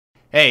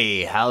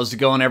Hey, how's it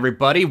going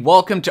everybody?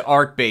 Welcome to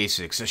Arc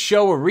Basics, a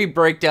show where we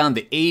break down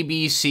the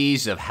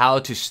ABCs of how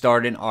to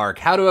start an arc,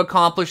 how to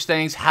accomplish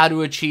things, how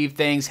to achieve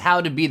things,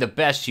 how to be the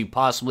best you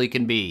possibly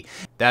can be.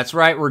 That's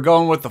right, we're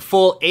going with the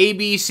full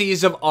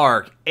ABCs of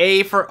arc.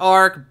 A for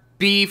arc,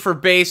 B for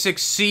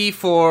basics, C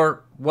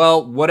for,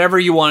 well, whatever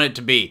you want it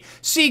to be.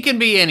 C can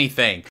be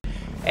anything.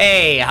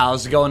 Hey,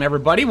 how's it going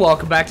everybody?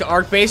 Welcome back to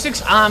Arc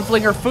Basics. I'm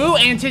Phlinger Phoo,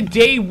 and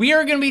today we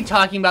are going to be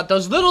talking about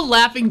those little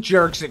laughing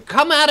jerks that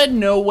come out of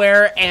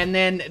nowhere and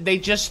then they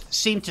just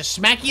seem to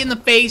smack you in the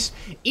face,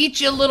 eat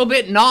you a little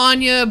bit, gnaw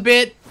on you a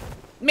bit,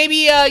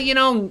 maybe,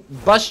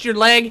 bust your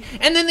leg,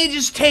 and then they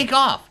just take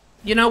off,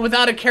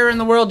 without a care in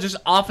the world, just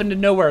off into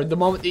nowhere the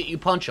moment that you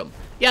punch them.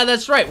 Yeah,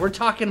 that's right, we're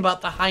talking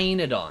about the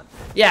Hyaenodon.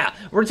 Yeah,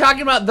 we're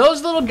talking about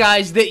those little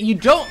guys that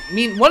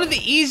one of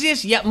the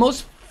easiest yet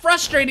most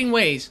frustrating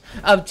ways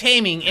of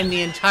taming in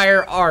the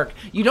entire arc.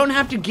 You don't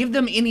have to give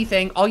them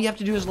anything. All you have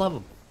to do is love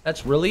them.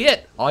 That's really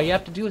it. All you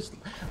have to do is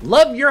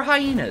love your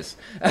hyenas.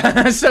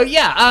 So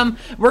yeah,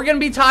 we're gonna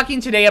be talking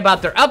today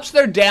about their ups,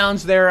 their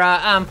downs, their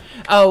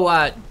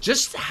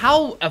just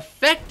how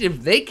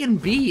effective they can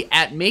be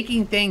at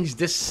making things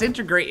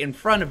disintegrate in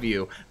front of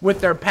you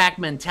with their pack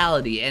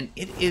mentality, and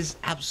it is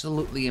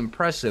absolutely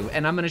impressive.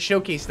 And I'm gonna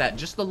showcase that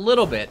just a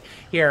little bit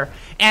here,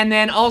 and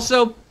then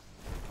also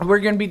we're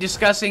going to be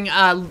discussing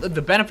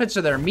the benefits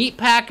of their meat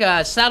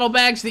pack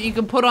saddlebags that you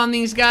can put on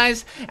these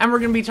guys, and we're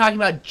going to be talking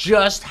about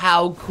just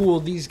how cool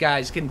these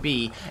guys can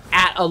be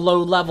at a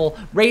low level,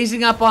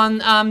 raising up on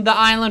the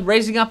island,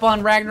 raising up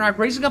on Ragnarok,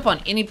 raising up on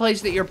any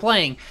place that you're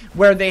playing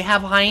where they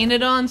have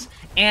Hyaenodons,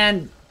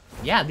 and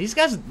yeah, these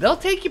guys, they'll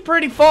take you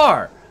pretty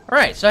far.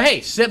 Alright, so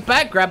hey, sit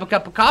back, grab a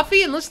cup of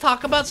coffee, and let's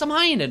talk about some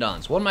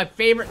Hyaenodons, one of my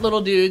favorite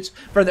little dudes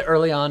for the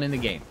early on in the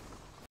game.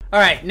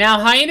 Alright, now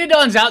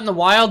Hyaenodons out in the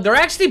wild, they're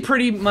actually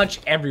pretty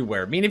much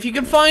everywhere. I mean, if you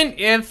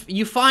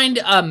find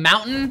a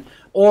mountain,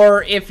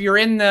 or if you're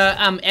in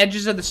the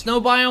edges of the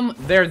snow biome,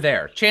 they're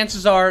there.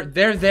 Chances are,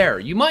 they're there.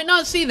 You might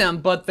not see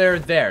them, but they're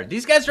there.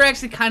 These guys are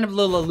actually kind of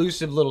little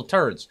elusive little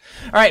turds.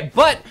 Alright,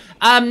 but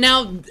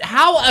now,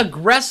 how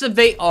aggressive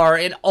they are,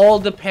 it all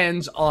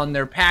depends on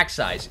their pack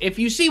size. If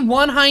you see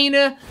one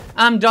hyena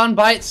done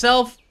by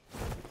itself,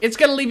 it's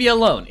gonna leave you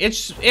alone.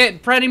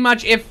 It pretty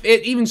much, if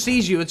it even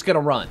sees you, it's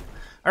gonna run.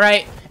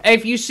 Alright,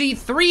 if you see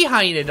 3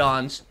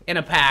 Hyaenodons in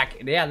a pack,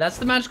 yeah, that's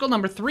the magical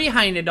number, 3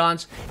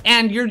 Hyaenodons,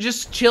 and you're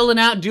just chilling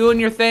out, doing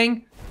your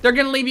thing, they're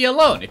gonna leave you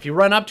alone. If you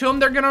run up to them,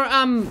 they're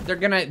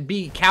gonna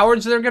be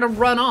cowards, they're gonna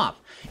run off.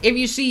 If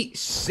you see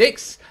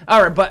 6,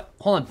 alright, but,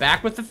 hold on,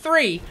 back with the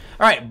 3,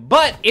 alright,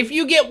 but if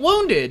you get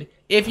wounded,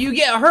 if you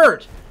get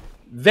hurt,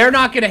 they're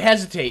not gonna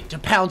hesitate to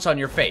pounce on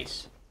your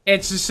face.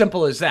 It's as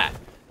simple as that.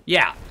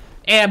 Yeah,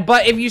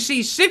 but if you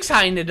see 6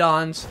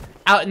 Hyaenodons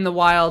out in the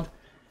wild,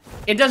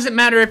 it doesn't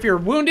matter if you're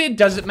wounded,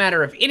 doesn't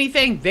matter if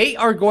anything, they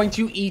are going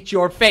to eat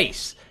your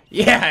face.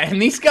 Yeah,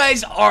 and these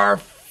guys are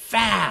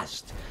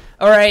fast.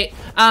 Alright,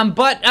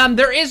 but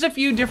there is a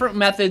few different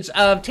methods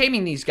of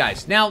taming these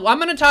guys. Now, I'm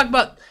going to talk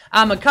about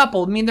a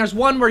couple. I mean, there's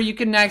one where you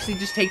can actually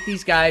just take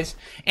these guys,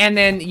 and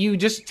then you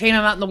just tame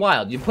them out in the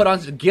wild. You put on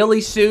a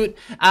ghillie suit,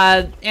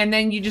 and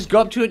then you just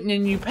go up to it and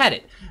then you pet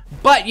it.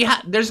 But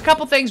there's a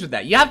couple things with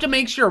that. You have to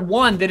make sure,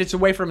 one, that it's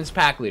away from its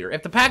pack leader.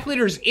 If the pack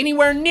leader is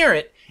anywhere near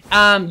it,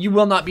 you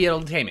will not be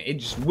able to tame it. It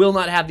just will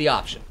not have the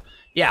option.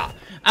 Yeah.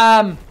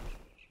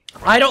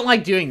 I don't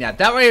like doing that.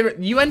 That way,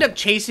 you end up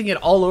chasing it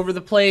all over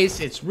the place.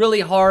 It's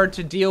really hard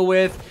to deal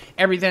with,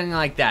 everything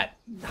like that.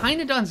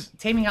 Hyaenodons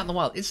taming out in the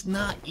wild, it's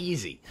not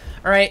easy.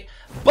 Alright?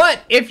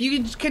 But if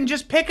you can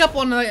just pick up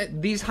one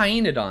of these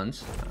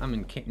Hyaenodons.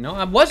 No,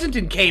 I wasn't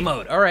in K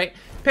mode. Alright.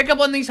 Pick up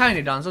one of these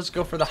Hyaenodons. Let's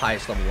go for the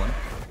highest level one.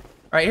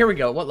 Alright, here we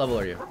go. What level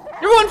are you?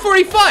 You're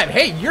 145.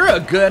 Hey, you're a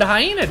good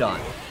Hyaenodon.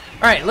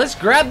 Alright, let's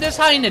grab this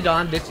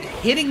Hyaenodon that's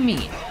hitting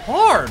me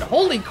hard.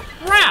 Holy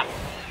crap.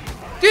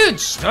 Dude,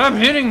 stop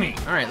hitting me.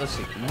 Alright, let's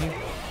see.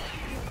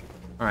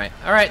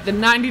 Alright, the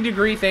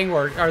 90-degree thing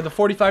works, or the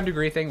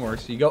 45-degree thing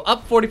works. You go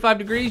up 45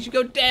 degrees, you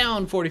go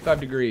down 45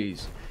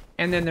 degrees.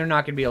 And then they're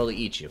not going to be able to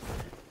eat you.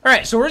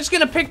 Alright, so we're just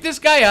going to pick this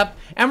guy up,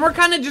 and we're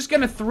kind of just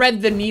going to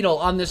thread the needle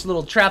on this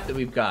little trap that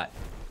we've got.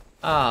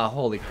 Ah,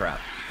 holy crap.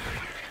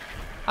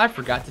 I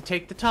forgot to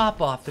take the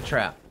top off the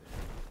trap.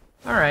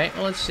 Alright,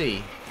 well, let's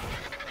see.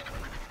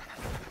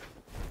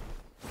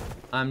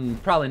 I'm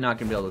probably not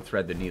going to be able to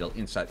thread the needle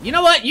inside. You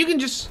know what? You can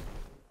just...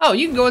 Oh,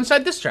 you can go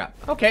inside this trap.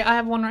 Okay, I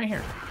have one right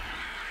here.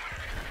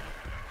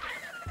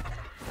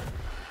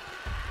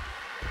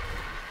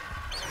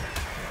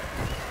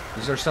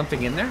 Is there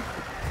something in there?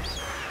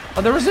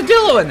 Oh, there was a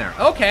dillo in there.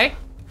 Okay.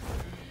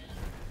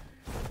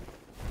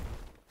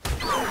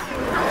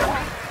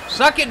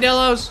 Suck it,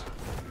 dillos.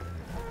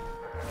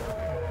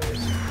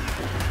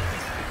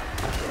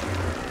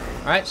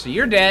 Alright, so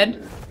you're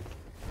dead.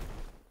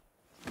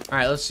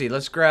 Alright, let's see.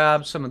 Let's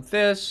grab some of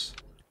this.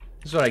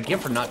 This is what I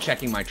get for not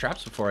checking my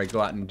traps before I go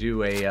out and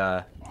do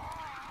a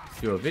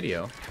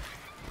video.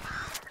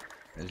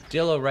 There's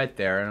Dillo right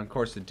there, and of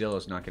course the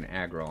Dillo's not going to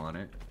aggro on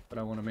it. But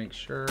I want to make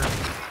sure...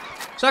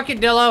 Suck it,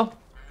 Dillo!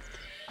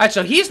 Alright,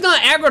 so he's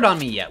not aggroed on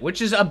me yet,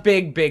 which is a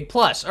big, big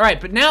plus.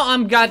 Alright, but now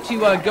I'm got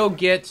to go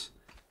get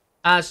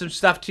some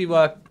stuff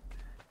to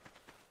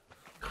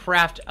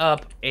craft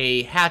up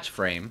a hatch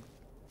frame.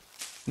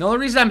 The only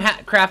reason I'm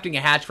crafting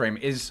a hatch frame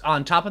is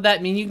on top of that.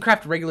 I mean, you can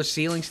craft regular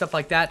ceiling, stuff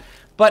like that.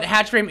 But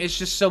hatch frame is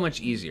just so much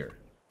easier.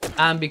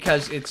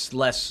 Because it's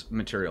less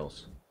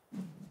materials.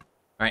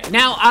 Alright,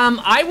 now,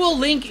 I will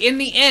link in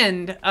the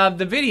end of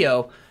the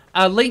video,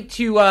 a link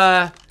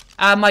to,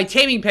 my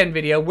taming pen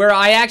video where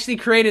I actually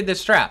created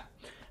this trap.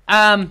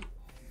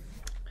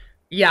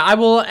 Yeah, I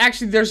will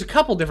actually, there's a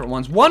couple different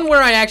ones. One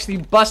where I actually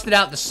busted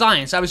out the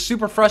science. I was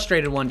super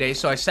frustrated one day,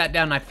 so I sat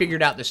down and I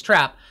figured out this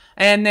trap.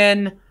 And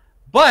then,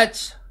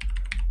 but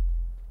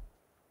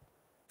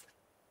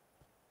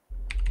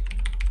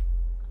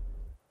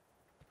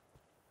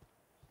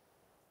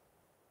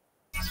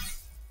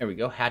there we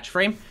go, hatch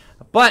frame.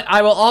 But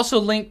I will also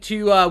link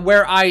to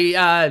where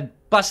I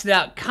busted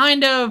out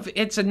kind of,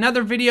 it's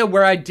another video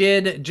where I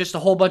did just a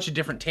whole bunch of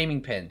different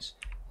taming pins.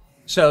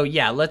 So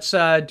yeah, let's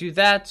do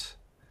that.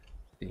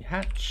 The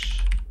hatch.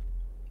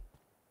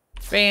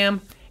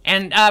 Bam.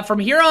 And from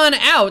here on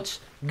out,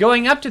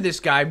 going up to this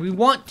guy, we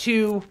want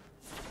to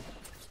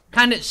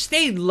kind of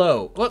stay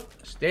low. Whoop,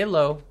 stay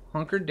low,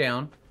 hunkered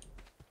down.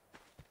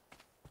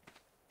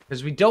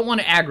 Because we don't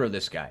want to aggro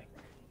this guy.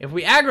 If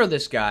we aggro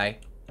this guy,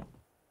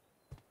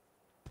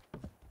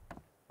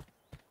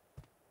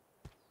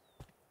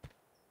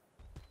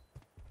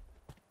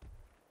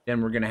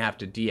 then we're going to have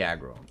to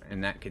de-aggro him,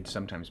 and that can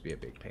sometimes be a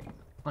big pain.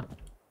 Come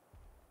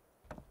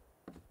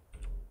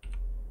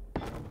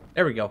on.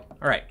 There we go.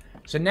 Alright,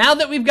 so now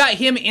that we've got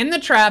him in the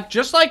trap,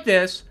 just like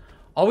this,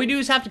 all we do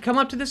is have to come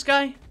up to this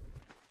guy.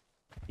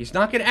 He's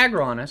not going to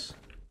aggro on us.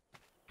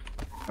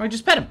 And we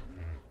just pet him.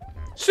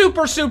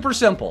 Super, super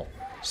simple.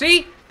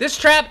 See? This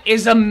trap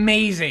is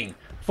amazing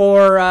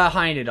for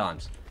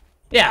Hyaenodons.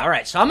 Yeah,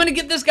 alright, so I'm going to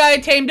get this guy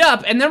tamed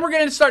up, and then we're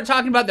going to start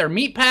talking about their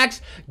meat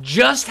packs,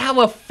 just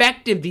how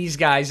effective these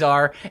guys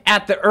are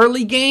at the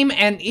early game,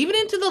 and even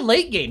into the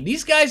late game.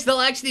 These guys,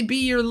 they'll actually be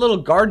your little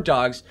guard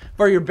dogs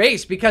for your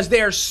base, because they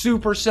are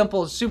super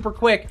simple, super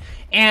quick,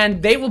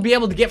 and they will be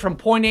able to get from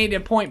point A to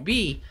point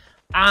B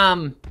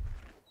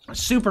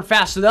super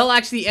fast. So they'll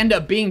actually end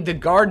up being the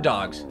guard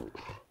dogs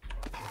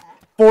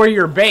for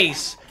your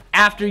base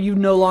after you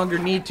no longer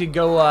need to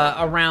go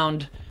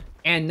around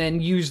and then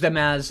use them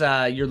as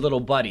your little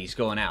buddies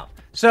going out.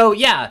 So,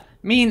 yeah, I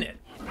mean,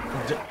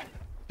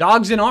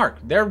 dogs in Ark,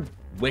 they're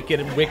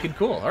wicked, wicked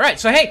cool. All right,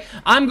 so, hey,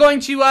 I'm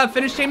going to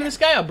finish taming this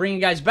guy. I'll bring you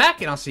guys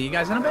back, and I'll see you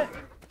guys in a bit.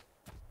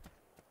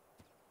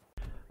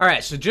 All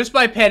right, so just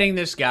by petting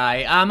this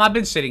guy, I've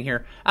been sitting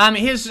here.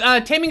 His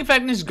taming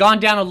effectiveness has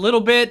gone down a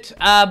little bit,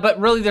 but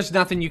really there's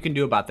nothing you can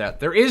do about that.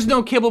 There is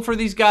no kibble for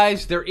these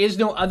guys. There is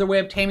no other way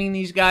of taming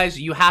these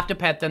guys. You have to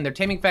pet them. Their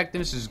taming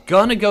effectiveness is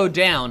gonna go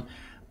down.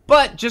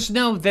 But just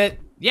know that,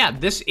 yeah,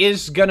 this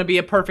is going to be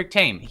a perfect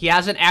tame. He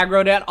hasn't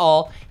aggroed at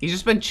all. He's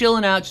just been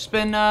chilling out, just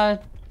been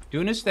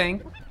doing his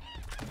thing.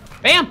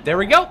 Bam! There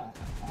we go.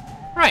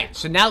 All right,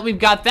 so now that we've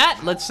got that,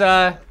 let's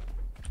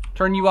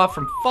turn you off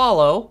from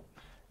follow.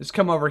 Let's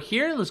come over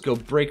here. Let's go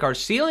break our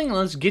ceiling. And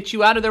let's get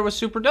you out of there with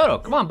Super Dodo.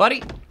 Come on,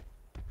 buddy.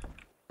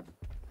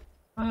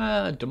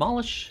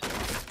 Demolish.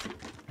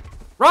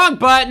 Wrong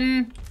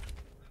button.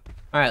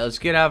 All right, let's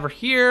get over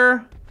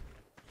here.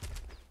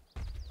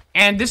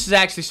 And this is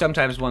actually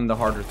sometimes one of the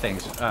harder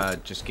things,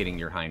 just getting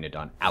your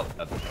Hyaenodon out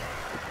of it.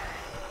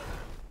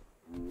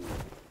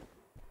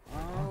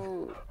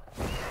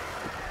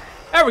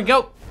 There we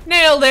go.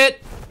 Nailed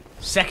it.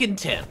 Second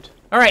attempt.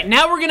 All right,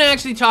 now we're going to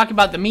actually talk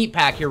about the meat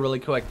pack here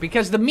really quick,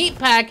 because the meat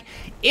pack,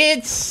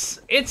 it's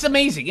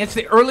amazing. It's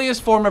the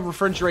earliest form of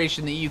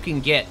refrigeration that you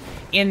can get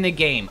in the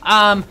game.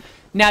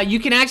 Now,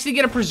 you can actually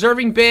get a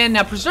preserving bin.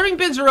 Now, preserving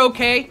bins are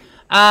okay.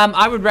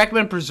 I would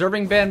recommend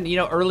preserving bin, you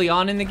know, early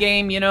on in the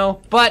game, you know.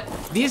 But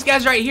these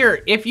guys right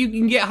here, if you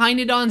can get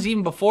Hyaenodons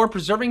even before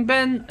preserving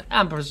bins,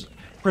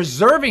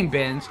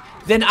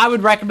 then I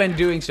would recommend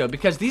doing so,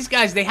 because these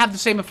guys, they have the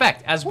same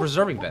effect as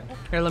preserving bin.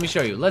 Here, let me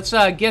show you. Let's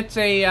get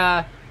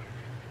a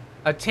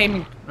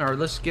taming, or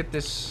let's get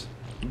this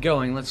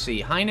going. Let's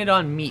see,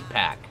 Hyaenodon meat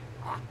pack.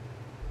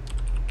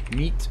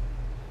 Meat.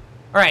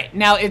 All right,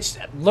 now it's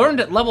learned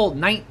at level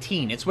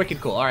 19. It's wicked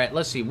cool. All right,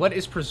 let's see. What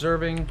is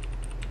preserving?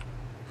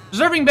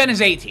 Preserving Ben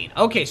is 18.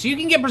 Okay, so you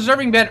can get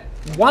Preserving Ben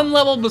one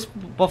level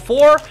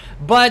before,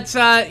 but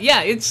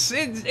yeah,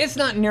 it's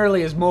not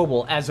nearly as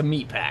mobile as a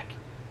meat pack.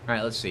 All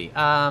right, let's see.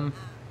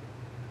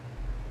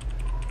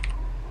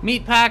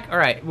 Meat pack, all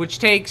right, which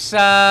takes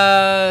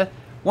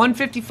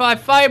 155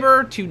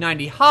 fiber,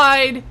 290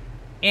 hide,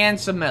 and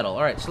some metal.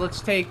 All right, so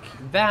let's take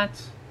that.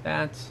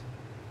 Let's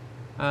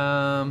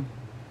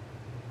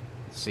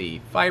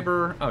see,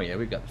 fiber. Oh yeah,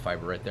 we've got the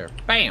fiber right there.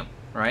 Bam.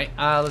 All right,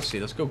 let's see.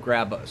 Let's go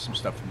grab some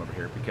stuff from over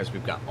here, because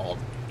we've got all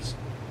this.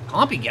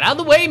 Compy, get out of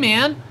the way,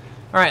 man.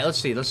 All right, let's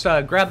see. Let's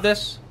grab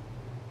this.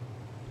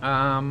 Need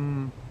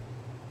a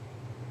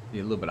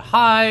little bit of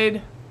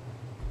hide.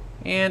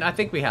 And I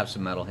think we have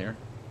some metal here.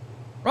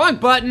 Wrong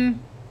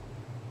button.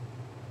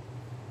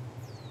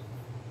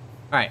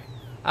 All right.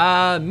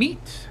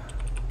 Meat.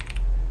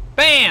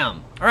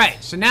 Bam!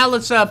 Alright, so now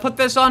let's put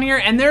this on here,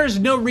 and there's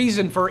no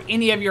reason for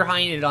any of your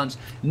Hyaenodons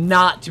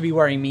not to be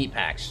wearing meat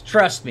packs.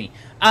 Trust me.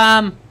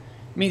 I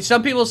mean,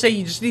 some people say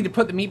you just need to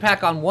put the meat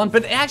pack on one,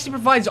 but it actually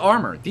provides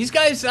armor. These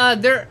guys,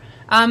 they're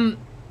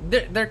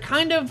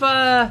kind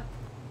of,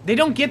 they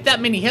don't get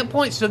that many hit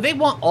points, so they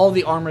want all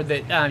the armor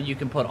that you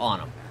can put on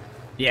them.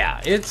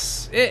 Yeah,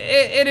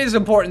 it is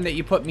important that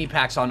you put meat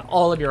packs on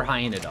all of your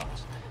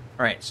Hyaenodons.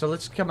 Alright, so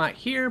let's come out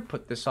here,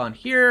 put this on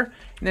here,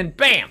 and then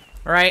bam!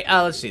 Alright,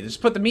 let's see. Let's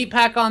put the meat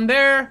pack on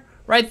there,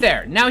 right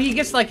there. Now he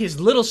gets like his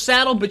little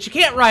saddle, but you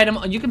can't ride him.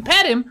 You can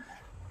pet him.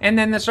 And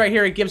then this right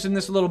here, it gives him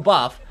this little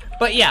buff.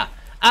 But yeah,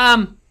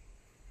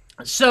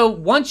 so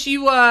once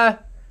you,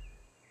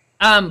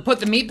 put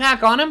the meat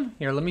pack on him,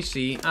 here, let me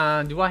see.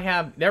 Do I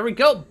have, there we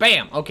go,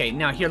 bam. Okay,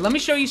 now here, let me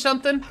show you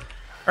something.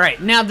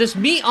 Alright, now this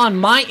meat on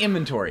my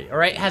inventory,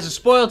 alright, has a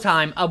spoil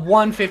time of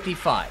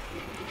 155.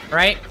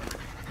 Alright,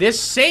 this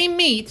same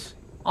meat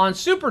on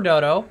Super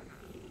Dodo.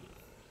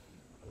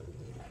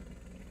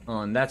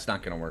 Oh, and that's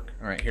not gonna work.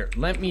 All right, here.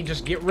 Let me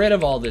just get rid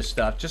of all this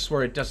stuff, just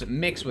where it doesn't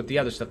mix with the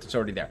other stuff that's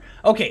already there.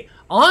 Okay,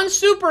 on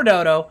Super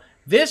Dodo,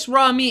 this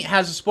raw meat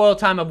has a spoil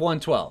time of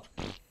 112.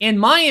 In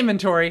my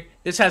inventory,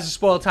 this has a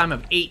spoil time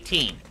of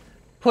 18.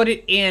 Put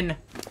it in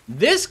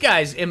this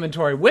guy's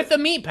inventory with a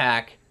meat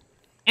pack,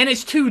 and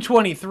it's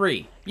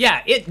 223.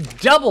 Yeah, it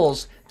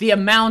doubles the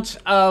amount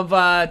of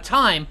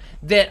time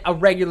that a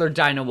regular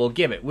dino will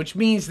give it, which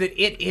means that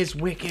it is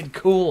wicked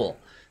cool.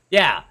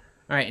 Yeah.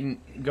 All right, and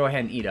go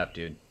ahead and eat up,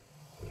 dude.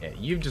 Yeah,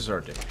 you've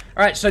deserved it.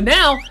 All right, so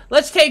now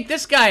let's take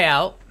this guy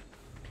out.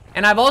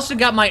 And I've also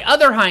got my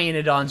other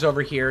Hyaenodons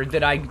over here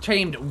that I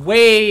tamed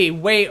way,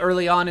 way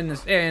early on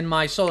in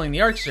my Soling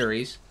the Ark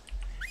series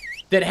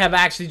that have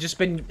actually just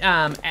been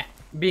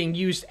being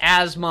used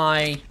as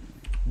my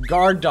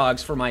guard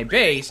dogs for my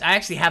base. I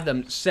actually have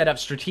them set up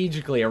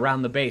strategically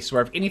around the base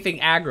where if anything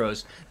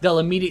aggroes, they'll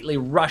immediately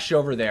rush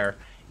over there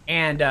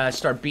and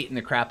start beating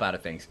the crap out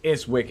of things.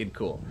 It's wicked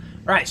cool.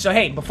 All right, so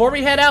hey, before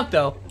we head out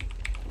though,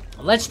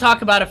 let's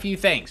talk about a few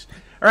things.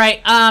 All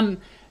right,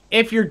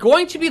 if you're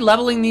going to be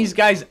leveling these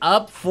guys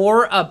up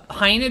for a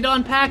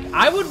Hyaenodon pack,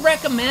 I would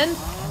recommend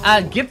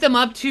get them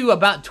up to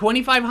about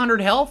 2,500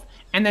 health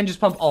and then just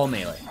pump all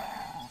melee.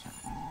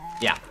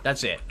 Yeah,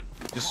 that's it.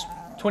 Just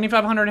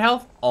 2,500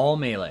 health, all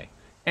melee.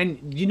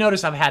 And you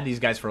notice I've had these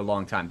guys for a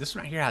long time. This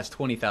one right here has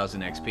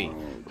 20,000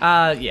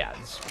 XP. Yeah,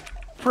 it's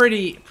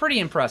pretty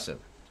impressive.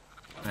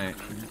 All right,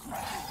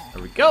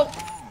 there we go.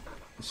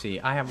 Let's see,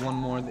 I have one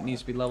more that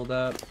needs to be leveled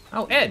up.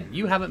 Oh, Ed,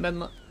 you haven't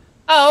been...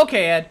 Oh,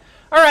 okay, Ed.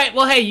 All right,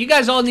 well, hey, you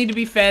guys all need to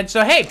be fed.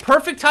 So, hey,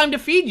 perfect time to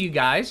feed you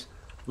guys.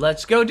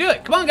 Let's go do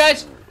it. Come on,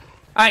 guys.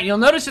 All right, you'll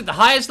notice at the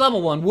highest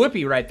level one,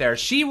 Whoopi right there,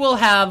 she will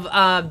have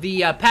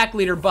the pack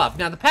leader buff.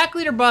 Now, the pack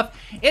leader buff,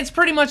 it's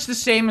pretty much the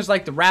same as,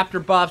 like, the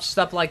raptor buffs,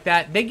 stuff like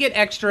that. They get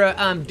extra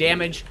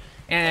damage,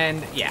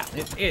 and, yeah,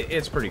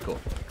 it's pretty cool.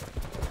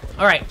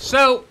 All right,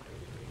 so...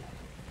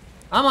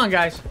 Come on,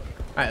 guys.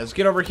 All right, let's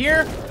get over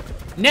here.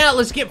 Now,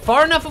 let's get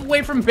far enough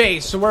away from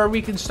base so where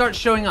we can start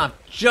showing off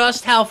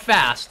just how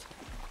fast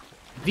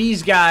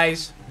these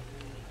guys...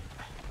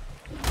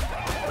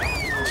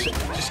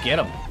 Just get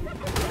them.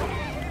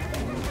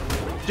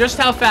 Just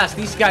how fast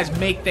these guys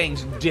make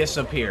things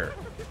disappear.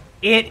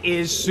 It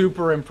is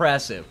super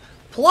impressive.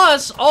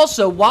 Plus,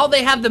 also, while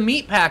they have the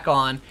meat pack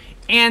on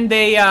and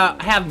they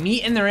have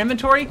meat in their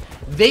inventory,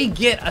 they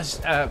get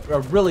a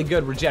really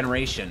good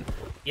regeneration.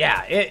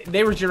 Yeah,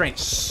 they regenerate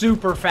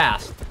super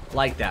fast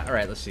like that. All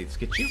right, let's see. Let's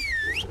get you.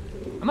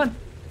 Come on.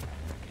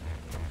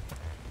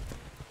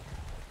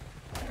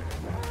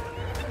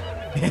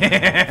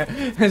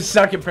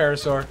 Suck it,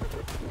 Parasaur.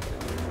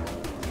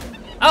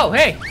 Oh,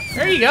 hey.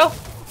 There you go.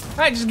 All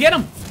right, just get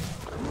them.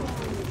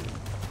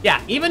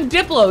 Yeah, even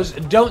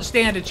Diplos don't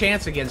stand a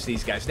chance against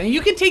these guys. Now, you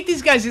can take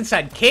these guys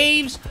inside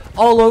caves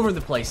all over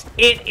the place.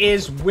 It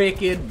is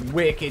wicked,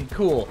 wicked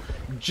cool.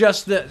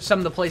 Just some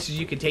of the places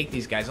you can take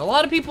these guys. A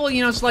lot of people,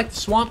 you know, it's like the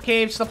swamp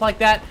cave, stuff like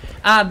that.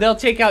 They'll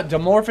take out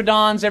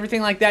Dimorphodons,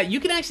 everything like that. You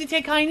can actually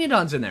take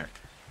Hyaenodons in there.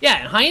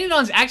 Yeah, and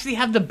Hyaenodons actually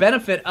have the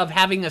benefit of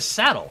having a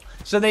saddle,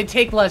 so they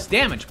take less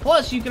damage.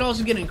 Plus, you can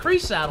also get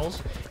increased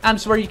saddles,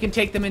 so where you can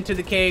take them into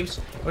the caves,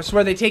 or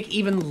where they take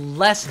even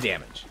less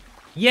damage.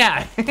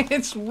 Yeah,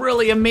 it's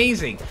really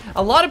amazing.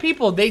 A lot of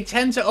people, they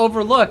tend to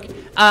overlook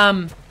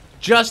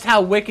just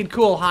how wicked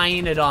cool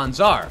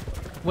Hyaenodons are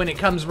when it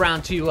comes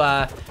around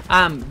to,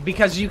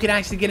 because you can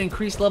actually get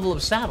increased level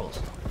of saddles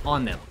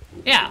on them.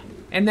 Yeah,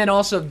 and then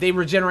also they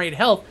regenerate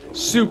health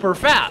super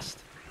fast.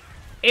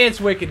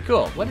 It's wicked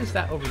cool. What is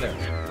that over there?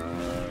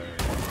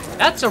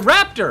 That's a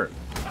raptor.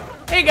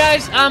 Hey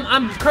guys,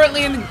 I'm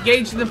currently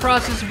engaged in the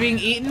process of being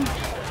eaten.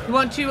 You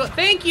want to?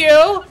 Thank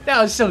you.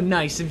 That was so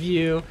nice of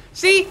you.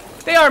 See,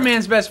 they are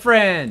man's best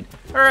friend.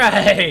 All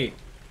right.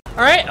 All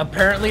right,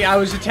 apparently I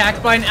was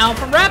attacked by an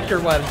alpha raptor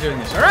while I was doing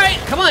this. All right,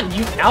 come on,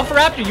 you alpha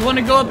raptor, you want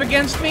to go up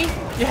against me?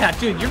 Yeah,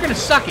 dude, you're gonna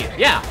suck it.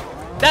 Yeah,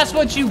 that's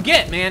what you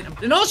get, man.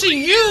 And also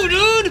you,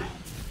 dude.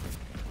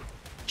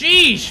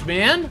 Jeesh,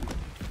 man.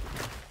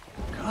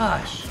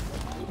 Gosh.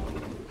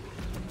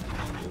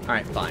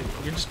 Alright, fine.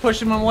 You're just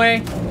pushing him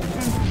away.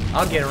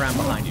 I'll get around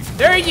behind you.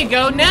 There you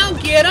go. Now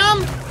get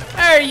him.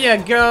 There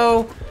you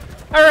go.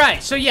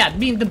 Alright, so yeah, I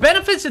mean, the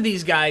benefits of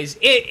these guys,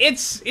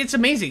 it's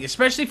amazing,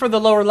 especially for the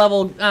lower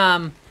level,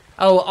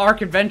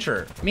 Ark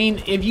Adventure. I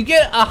mean, if you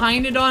get a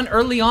Hyaenodon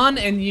early on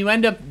and you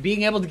end up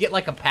being able to get,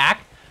 like, a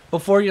pack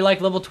before you're,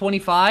 like, level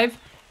 25,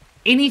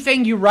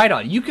 anything you ride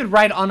on, you could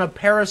ride on a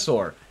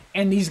Parasaur,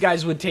 and these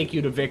guys would take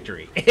you to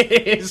victory.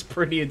 It's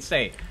pretty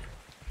insane.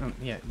 Oh,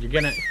 yeah, you're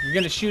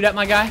gonna shoot at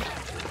my guy?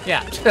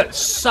 Yeah,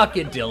 suck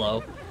it,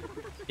 Dillo.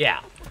 Yeah.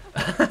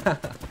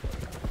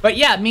 But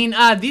yeah, I mean,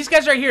 these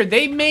guys right here,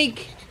 they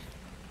make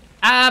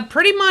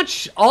pretty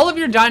much all of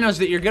your dinos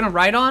that you're gonna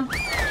ride on,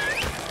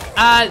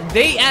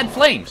 they add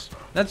flames.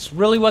 That's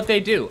really what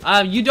they do.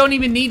 You don't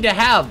even need to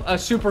have a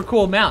super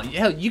cool mount.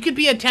 Hell, you could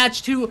be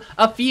attached to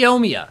a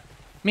Phiomia. I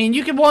mean,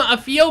 you could want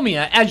a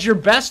Phiomia as your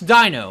best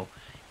dino.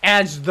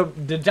 As the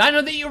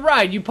dino that you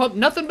ride, you put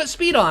nothing but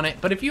speed on it,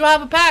 but if you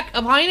have a pack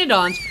of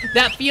Hyaenodons,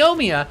 that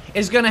Phiomia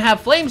is going to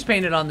have flames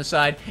painted on the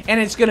side, and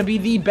it's going to be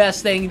the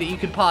best thing that you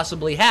could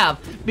possibly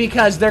have,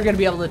 because they're going to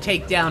be able to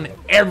take down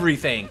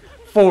everything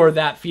for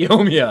that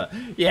Phiomia.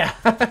 Yeah,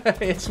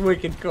 it's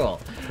wicked cool.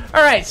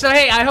 Alright, so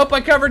hey, I hope I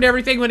covered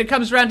everything when it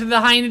comes around to the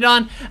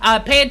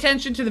Hyaenodon. Pay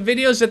attention to the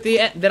videos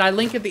that I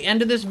link at the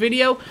end of this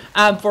video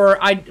for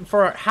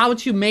how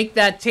to make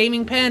that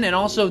taming pen, and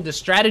also the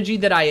strategy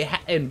that I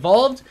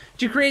involved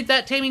to create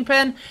that taming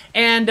pen.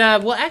 And,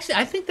 well, actually,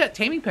 I think that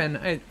taming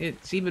pen,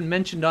 it's even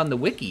mentioned on the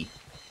wiki.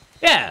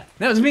 Yeah,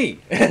 that was me.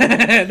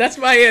 That's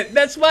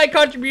my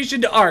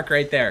contribution to Ark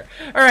right there.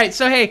 All right,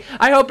 so hey,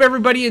 I hope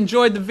everybody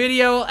enjoyed the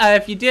video.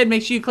 If you did,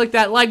 make sure you click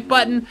that like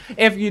button.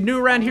 If you're new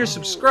around here,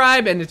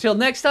 subscribe. And until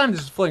next time,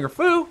 this is Phlinger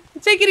Phoo.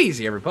 Take it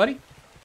easy, everybody.